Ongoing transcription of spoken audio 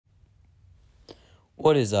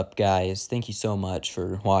What is up, guys? Thank you so much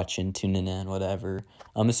for watching, tuning in, whatever.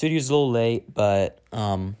 This video is a little late, but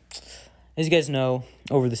as you guys know,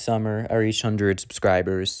 over the summer I reached 100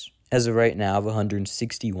 subscribers. As of right now, I have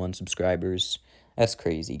 161 subscribers. That's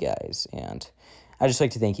crazy, guys, and I just like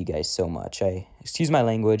to thank you guys so much. Excuse my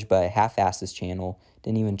language, but I half-assed this channel,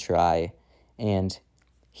 didn't even try, and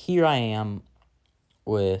here I am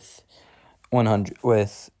with 100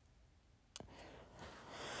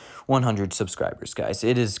 subscribers, guys.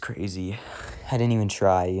 It is crazy. I didn't even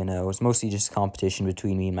try, you know. It was mostly just competition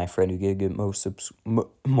between me and my friend who could get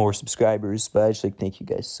more subscribers. But I just like thank you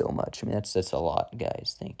guys so much. I mean, that's a lot,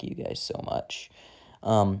 guys. Thank you guys so much.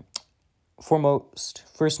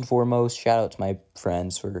 First and foremost, shout out to my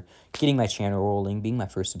friends for getting my channel rolling, being my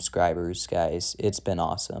first subscribers, guys. It's been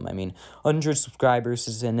awesome. I mean, 100 subscribers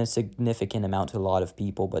is an insignificant amount to a lot of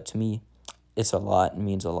people, but to me, it's a lot. It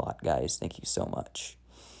means a lot, guys. Thank you so much.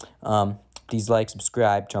 Please like,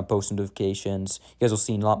 subscribe, turn on post notifications. You guys will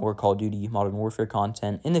see a lot more Call of Duty Modern Warfare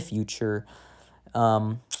content in the future.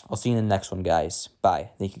 I'll see you in the next one, guys. Bye.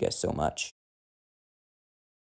 Thank you guys so much.